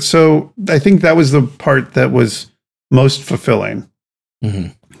strange. But so I think that was the part that was most fulfilling.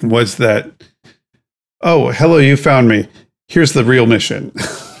 Mm-hmm. Was that, oh, hello, you found me. Here's the real mission.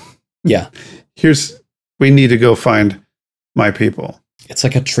 Yeah. We need to go find my people. It's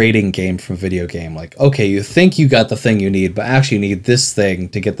like a trading game from a video game. Like, okay, you think you got the thing you need, but actually you need this thing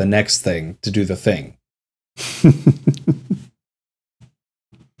to get the next thing to do the thing.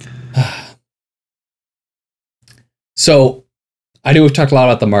 So, I know we've talked a lot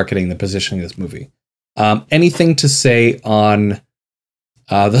about the marketing, the positioning of this movie. Anything to say on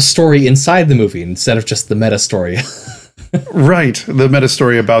the story inside the movie instead of just the meta story? Right, the meta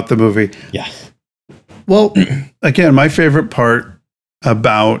story about the movie. Yeah. Well, again, my favorite part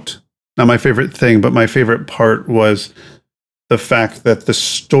not my favorite thing, but my favorite part was the fact that the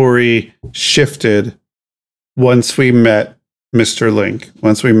story shifted once we met Mr. Link,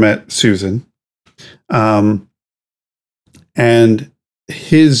 once we met Susan. And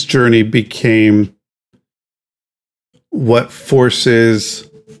his journey became what forces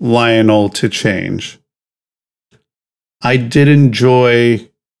Lionel to change. I did enjoy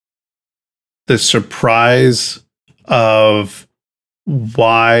the surprise of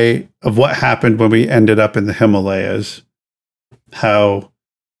what happened when we ended up in the Himalayas. How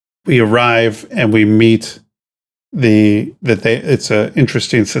we arrive and we meet it's an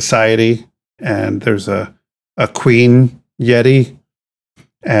interesting society, and there's a queen Yeti,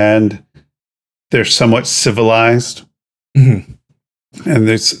 and they're somewhat civilized. Mm-hmm. And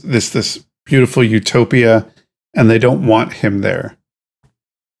there's this beautiful utopia, and they don't want him there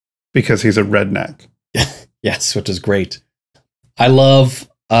because he's a redneck. Yes, which is great. I love.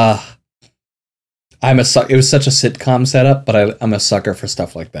 I'm a sucker. It was such a sitcom setup, but I'm a sucker for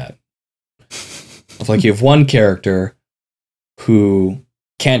stuff like that. Of like you have one character who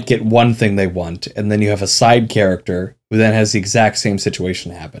can't get one thing they want, and then you have a side character who then has the exact same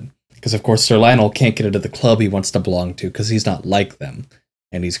situation happen. Because of course Sir Lionel can't get into the club he wants to belong to because he's not like them,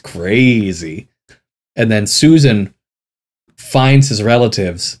 and he's crazy. And then Susan finds his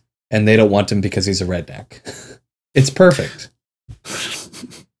relatives, and they don't want him because he's a redneck. It's perfect.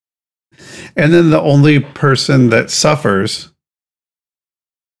 And then the only person that suffers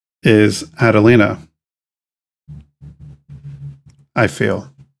is Adelina, I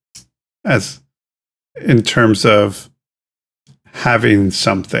feel, as in terms of having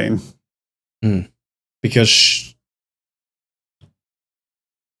something. Because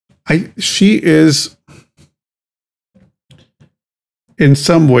she is, in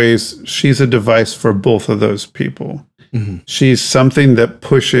some ways, she's a device for both of those people. Mm-hmm. She's something that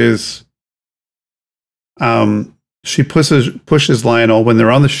pushes Lionel when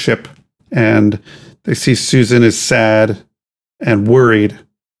they're on the ship and they see Susan is sad and worried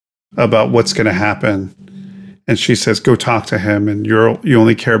about what's going to happen. And she says, go talk to him, and you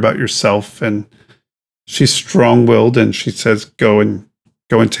only care about yourself. And she's strong-willed, and she says, go and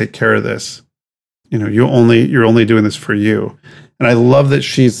take care of this. You know, you're only doing this for you. And I love that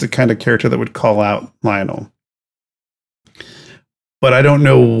she's the kind of character that would call out Lionel. But I don't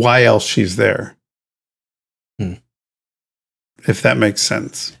know why else she's there. If that makes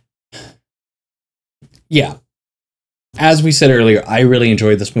sense. Yeah. As we said earlier, I really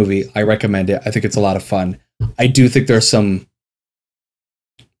enjoyed this movie. I recommend it. I think it's a lot of fun. I do think there's some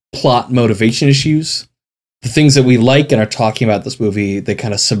plot motivation issues. The things that we like and are talking about this movie, they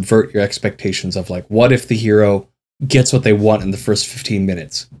kind of subvert your expectations of like, what if the hero gets what they want in the first 15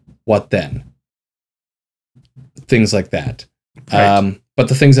 minutes? What then? Things like that. Right. But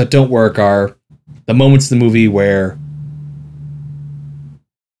the things that don't work are the moments in the movie where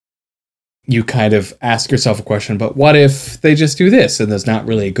you kind of ask yourself a question, but what if they just do this? And there's not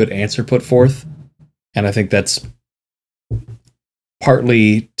really a good answer put forth. And I think that's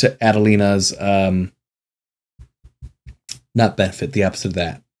partly to Adelina's, not benefit, the opposite of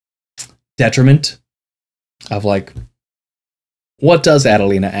that. Detriment of like, what does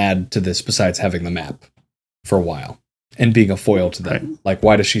Adelina add to this besides having the map for a while and being a foil to them? Right. Like,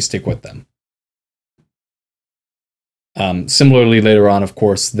 why does she stick with them? Similarly, later on, of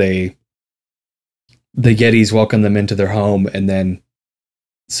course, the Yetis welcome them into their home and then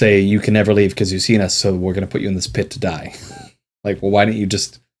say, you can never leave because you've seen us, so we're going to put you in this pit to die. Like, well, why didn't you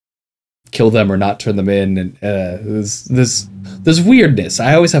just kill them or not turn them in? And there's weirdness.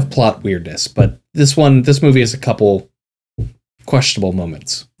 I always have plot weirdness, but this movie has a couple questionable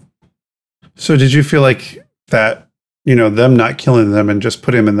moments. So did you feel like that, you know, them not killing them and just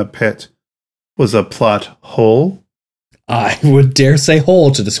put him in the pit was a plot hole? I would dare say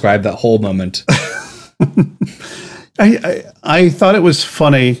hole to describe that whole moment. I thought it was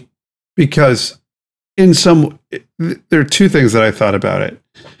funny because there are two things that I thought about it.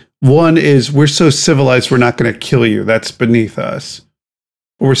 One is we're so civilized, we're not going to kill you. That's beneath us.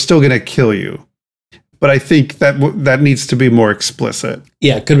 But we're still going to kill you. But I think that needs to be more explicit.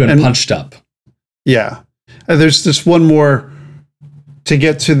 Yeah, it could have been punched up. Yeah. And there's just one more to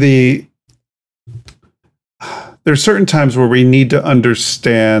get to there's certain times where we need to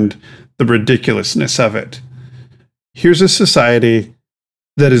understand the ridiculousness of it. Here's a society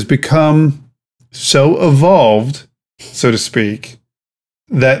that has become so evolved, so to speak,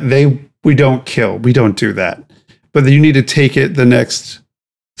 that we don't kill. We don't do that. But you need to take it the next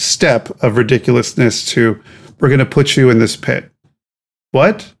step of ridiculousness to, we're going to put you in this pit.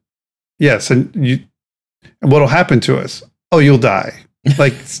 What? Yes. And what'll happen to us? Oh, you'll die.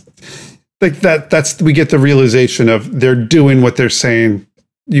 Like that's, we get the realization of they're doing what they're saying.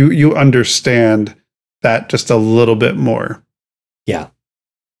 You understand that just a little bit more. Yeah.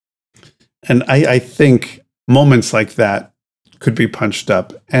 And I think moments like that could be punched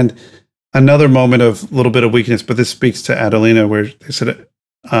up. And another moment of a little bit of weakness, but this speaks to Adelina, where they said, at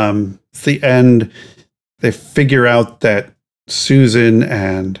the end, they figure out that Susan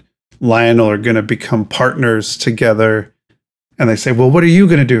and Lionel are going to become partners together. And they say, well, what are you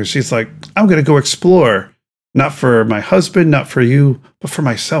going to do? She's like, I'm going to go explore. Not for my husband, not for you, but for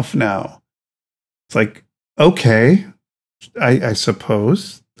myself now. It's like, okay, I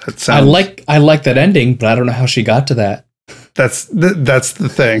suppose. That sounds... I like that ending, but I don't know how she got to that. That's the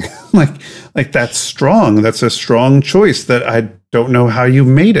thing. like that's strong. That's a strong choice that I don't know how you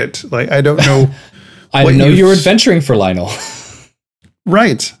made it. Like, I don't know I didn't know you were adventuring for Lionel.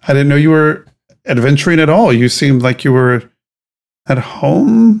 Right. I didn't know you were adventuring at all. You seemed like you were at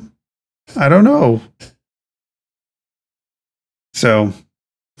home. I don't know. So,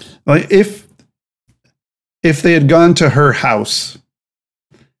 like, if they had gone to her house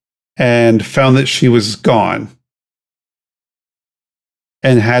and found that she was gone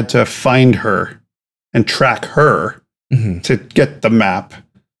and had to find her and track her to get the map,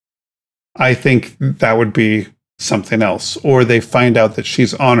 I think that would be something else. Or they find out that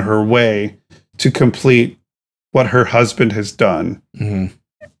she's on her way to complete what her husband has done,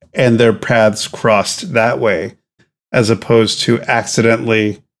 and their paths crossed that way, as opposed to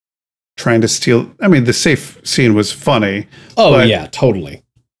accidentally trying to steal. I mean, the safe scene was funny. Oh, yeah, totally.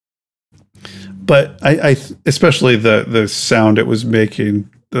 But I especially the sound it was making,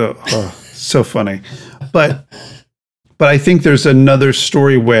 so funny. But I think there's another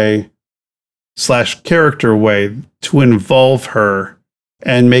story way / character way to involve her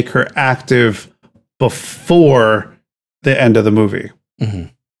and make her active before the end of the movie.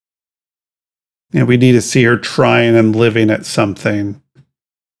 We need to see her trying and living at something.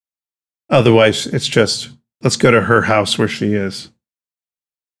 Otherwise, it's just, let's go to her house where she is.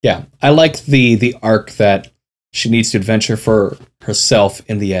 Yeah, I like the arc that she needs to adventure for herself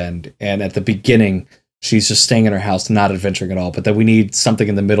in the end. And at the beginning, she's just staying in her house, not adventuring at all. But then we need something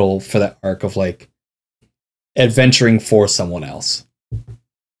in the middle for that arc of like adventuring for someone else.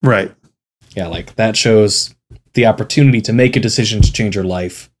 Right. Yeah, like that shows the opportunity to make a decision to change her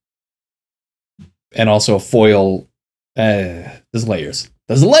life. And also a foil. There's layers.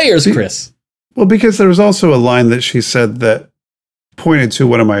 There's layers, Chris. Well, because there was also a line that she said that pointed to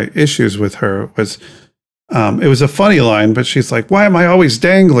one of my issues with her was, it was a funny line, but she's like, why am I always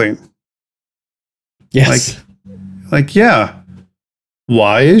dangling? Yes. Like, yeah.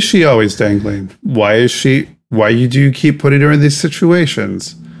 Why is she always dangling? Why do you keep putting her in these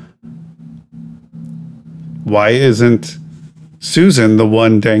situations? Why isn't Susan the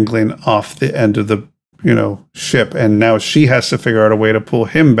one dangling off the end of the, ship? And now she has to figure out a way to pull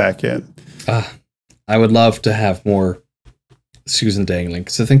him back in. I would love to have more Susan dangling,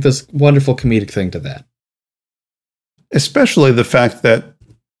 because I think there's a wonderful comedic thing to that. Especially the fact that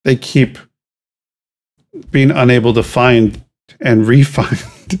they keep being unable to find and re-find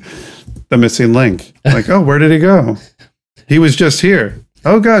the missing link. Like, oh, where did he go? He was just here.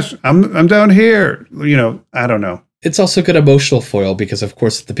 Oh gosh, I'm down here. I don't know. It's also good emotional foil because, of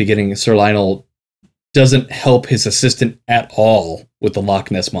course, at the beginning, Sir Lionel doesn't help his assistant at all with the Loch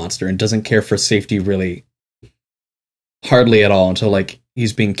Ness Monster and doesn't care for safety really hardly at all until like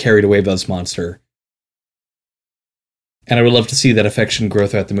he's being carried away by this monster. And I would love to see that affection grow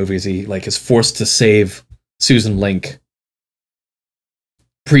throughout the movie as he like is forced to save Susan Link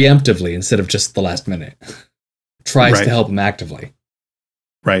preemptively instead of just the last minute. Tries to help him actively.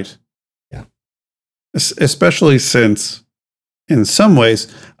 Right. Yeah. Especially since, in some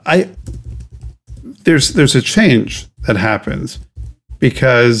ways, there's a change that happens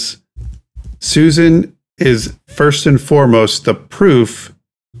because Susan is first and foremost the proof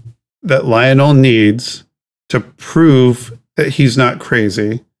that Lionel needs to prove that he's not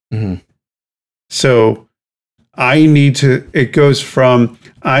crazy. So it goes from,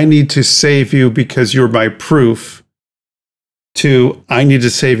 I need to save you because you're my proof, to I need to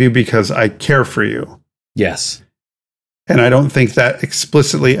save you because I care for you. Yes. And I don't think that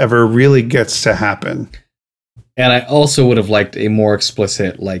explicitly ever really gets to happen. And I also would have liked a more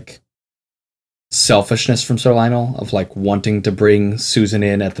explicit, like, selfishness from Sir Lionel of, like, wanting to bring Susan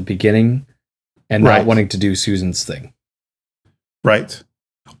in at the beginning and not wanting to do Susan's thing. Right.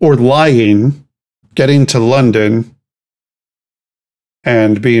 Or lying, getting to London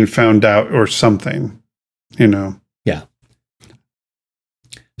and being found out or something, Yeah.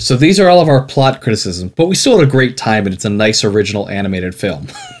 So these are all of our plot criticisms, but we still had a great time, and it's a nice original animated film.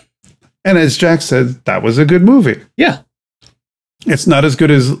 And as Jack said, that was a good movie. Yeah. It's not as good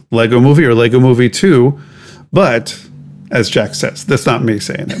as Lego Movie or Lego Movie 2, but as Jack says, that's not me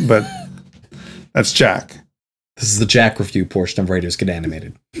saying it, but that's Jack. This is the Jack review portion of Writers Get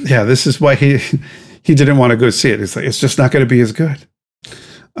Animated. Yeah, this is why he didn't want to go see it. It's like, it's just not going to be as good.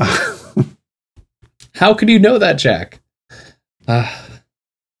 How could you know that, Jack?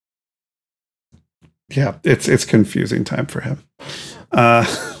 Yeah, it's confusing time for him.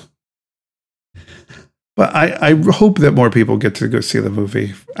 But I hope that more people get to go see the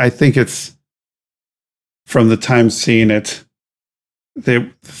movie. I think it's, from the time seeing it, the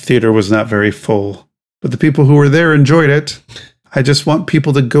theater was not very full. But the people who were there enjoyed it. I just want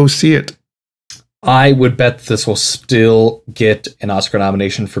people to go see it. I would bet this will still get an Oscar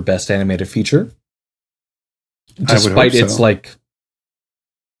nomination for Best Animated Feature. despite its like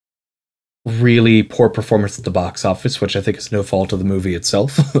really poor performance at the box office, which I think is no fault of the movie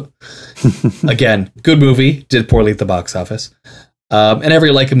itself. Again, good movie, did poorly at the box office. And every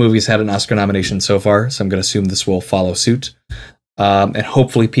Laika movie's had an Oscar nomination so far, so I'm going to assume this will follow suit. And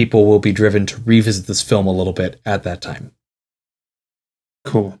hopefully people will be driven to revisit this film a little bit at that time.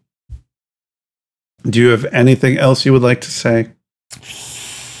 Cool. Do you have anything else you would like to say?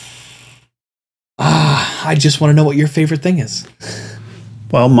 I just want to know what your favorite thing is.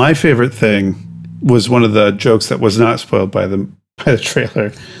 Well, my favorite thing was one of the jokes that was not spoiled by the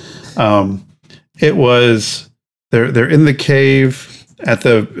trailer. It was they're in the cave at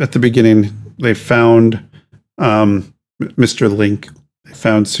the beginning. They found Mr. Link. They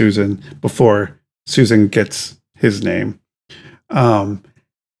found Susan before Susan gets his name.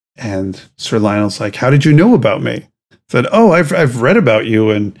 And Sir Lionel's like, "How did you know about me?" Said, "Oh, I've read about you."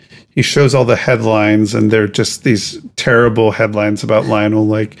 And he shows all the headlines, and they're just these terrible headlines about Lionel,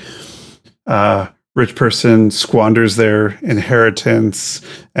 like rich person squanders their inheritance,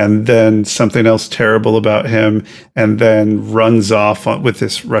 and then something else terrible about him, and then runs off with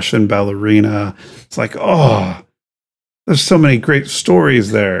this Russian ballerina. It's like, oh, there's so many great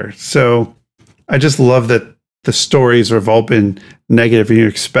stories there. So I just love that the stories have all been negative, and you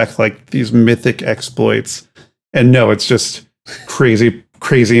expect like these mythic exploits. And no, it's just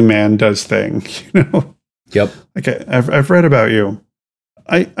crazy man does thing, you know? Yep. Like I've read about you.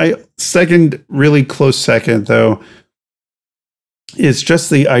 I second, really close second though, is just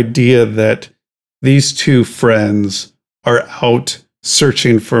the idea that these two friends are out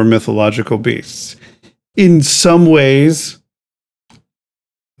searching for mythological beasts. In some ways,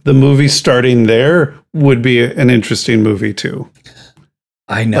 the movie starting there would be an interesting movie too.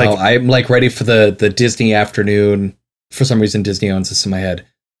 I know. Like, I'm like ready for the Disney afternoon. For some reason, Disney owns this in my head.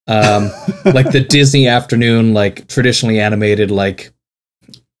 Like the Disney afternoon, like traditionally animated, like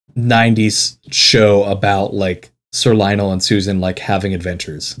 90s show about like Sir Lionel and Susan like having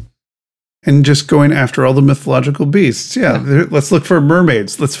adventures. And just going after all the mythological beasts. Yeah. Let's look for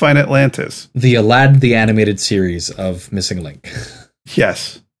mermaids. Let's find Atlantis. The Aladdin, the animated series of Missing Link.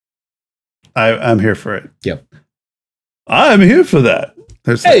 Yes. I'm here for it. Yep. I'm here for that.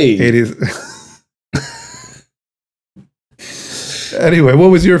 There's hey! 80s. Anyway,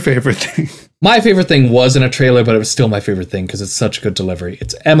 what was your favorite thing? My favorite thing wasn't a trailer, but it was still my favorite thing because it's such good delivery.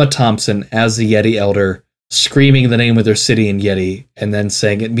 It's Emma Thompson as the Yeti Elder screaming the name of their city in Yeti and then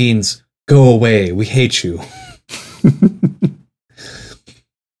saying it means go away, we hate you.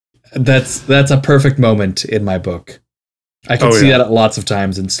 That's a perfect moment in my book. I can see that lots of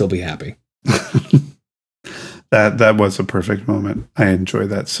times and still be happy. That was a perfect moment. I enjoy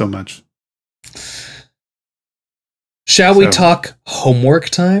that so much. Shall we talk homework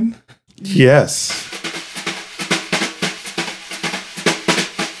time? Yes.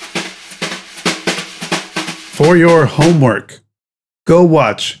 For your homework, go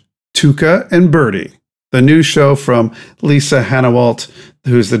watch Tuca and Birdie, the new show from Lisa Hanawalt,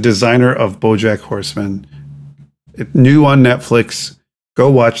 who's the designer of BoJack Horseman. It's new on Netflix.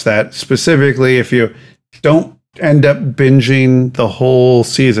 Go watch that. Specifically, if you don't end up binging the whole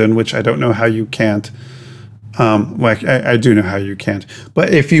season, which I don't know how you can't. I do know how you can't.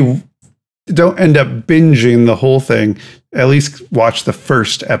 But if you don't end up binging the whole thing, at least watch the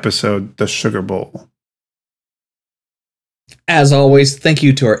first episode, The Sugar Bowl. As always, thank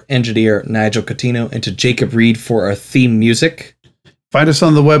you to our engineer, Nigel Catino, and to Jacob Reed for our theme music. Find us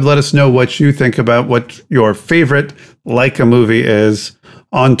on the web. Let us know what you think about what your favorite Laika movie is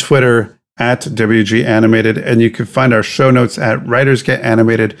on Twitter at WG Animated. And you can find our show notes at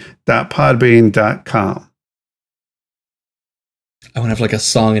writersgetanimated.podbean.com. I want to have like a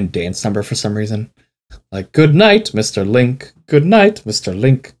song and dance number for some reason. Like, good night, Mr. Link. Good night, Mr.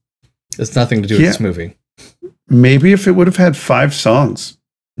 Link. It's nothing to do with this movie. Maybe if it would have had 5 songs.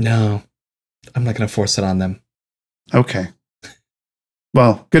 No, I'm not going to force it on them. Okay.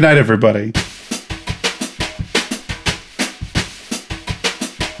 Well, good night, everybody.